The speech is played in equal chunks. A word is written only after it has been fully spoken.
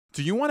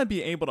Do you want to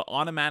be able to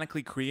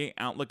automatically create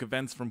Outlook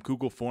events from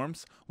Google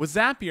Forms? With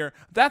Zapier,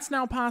 that's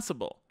now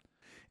possible.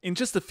 In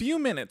just a few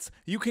minutes,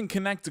 you can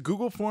connect to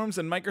Google Forms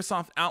and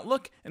Microsoft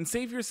Outlook and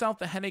save yourself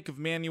the headache of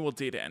manual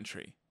data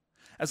entry.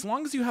 As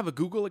long as you have a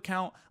Google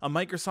account, a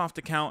Microsoft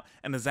account,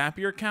 and a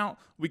Zapier account,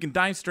 we can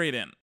dive straight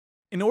in.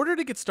 In order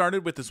to get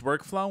started with this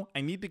workflow,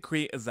 I need to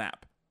create a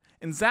Zap.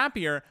 In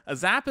Zapier, a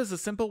Zap is a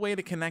simple way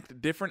to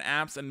connect different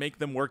apps and make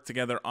them work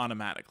together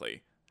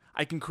automatically.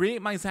 I can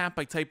create my Zap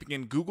by typing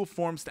in Google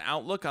Forms to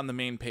Outlook on the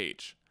main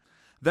page.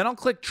 Then I'll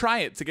click Try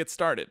It to get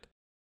started.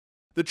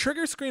 The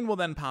trigger screen will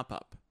then pop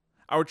up.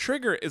 Our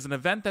trigger is an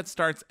event that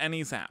starts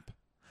any Zap.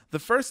 The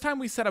first time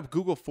we set up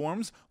Google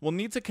Forms, we'll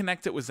need to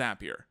connect it with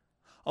Zapier.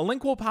 A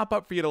link will pop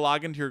up for you to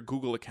log into your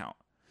Google account.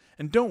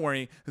 And don't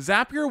worry,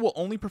 Zapier will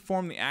only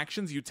perform the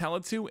actions you tell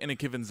it to in a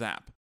given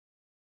Zap.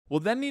 We'll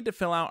then need to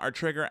fill out our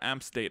trigger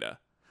app's data.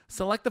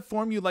 Select the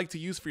form you'd like to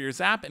use for your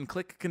Zap and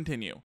click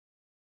Continue.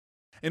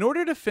 In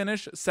order to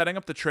finish setting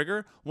up the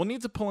trigger, we'll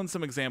need to pull in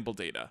some example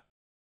data.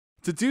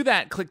 To do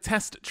that, click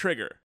Test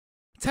Trigger.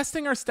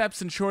 Testing our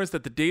steps ensures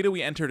that the data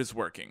we entered is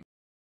working.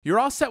 You're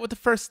all set with the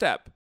first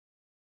step.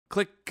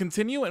 Click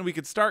Continue and we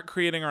can start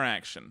creating our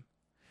action.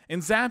 In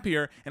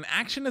Zapier, an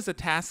action is a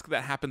task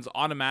that happens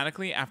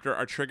automatically after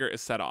our trigger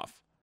is set off.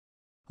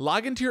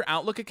 Log into your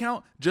Outlook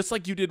account just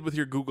like you did with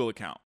your Google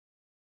account.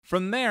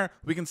 From there,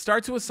 we can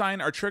start to assign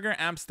our trigger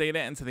app's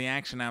data into the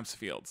Action Apps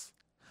fields.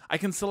 I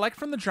can select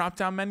from the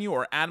drop-down menu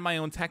or add my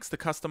own text to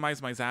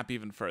customize my Zap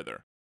even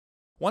further.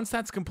 Once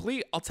that's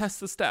complete, I'll test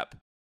the step.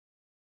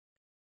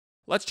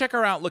 Let's check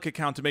our Outlook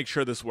account to make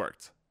sure this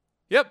worked.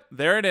 Yep,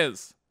 there it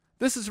is.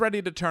 This is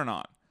ready to turn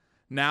on.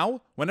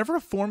 Now, whenever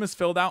a form is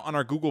filled out on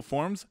our Google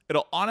Forms,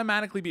 it'll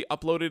automatically be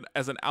uploaded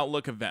as an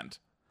Outlook event.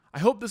 I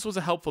hope this was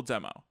a helpful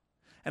demo.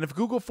 And if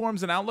Google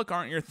Forms and Outlook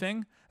aren't your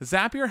thing,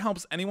 Zapier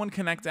helps anyone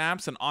connect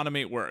apps and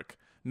automate work.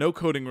 No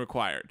coding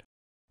required.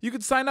 You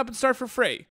can sign up and start for free.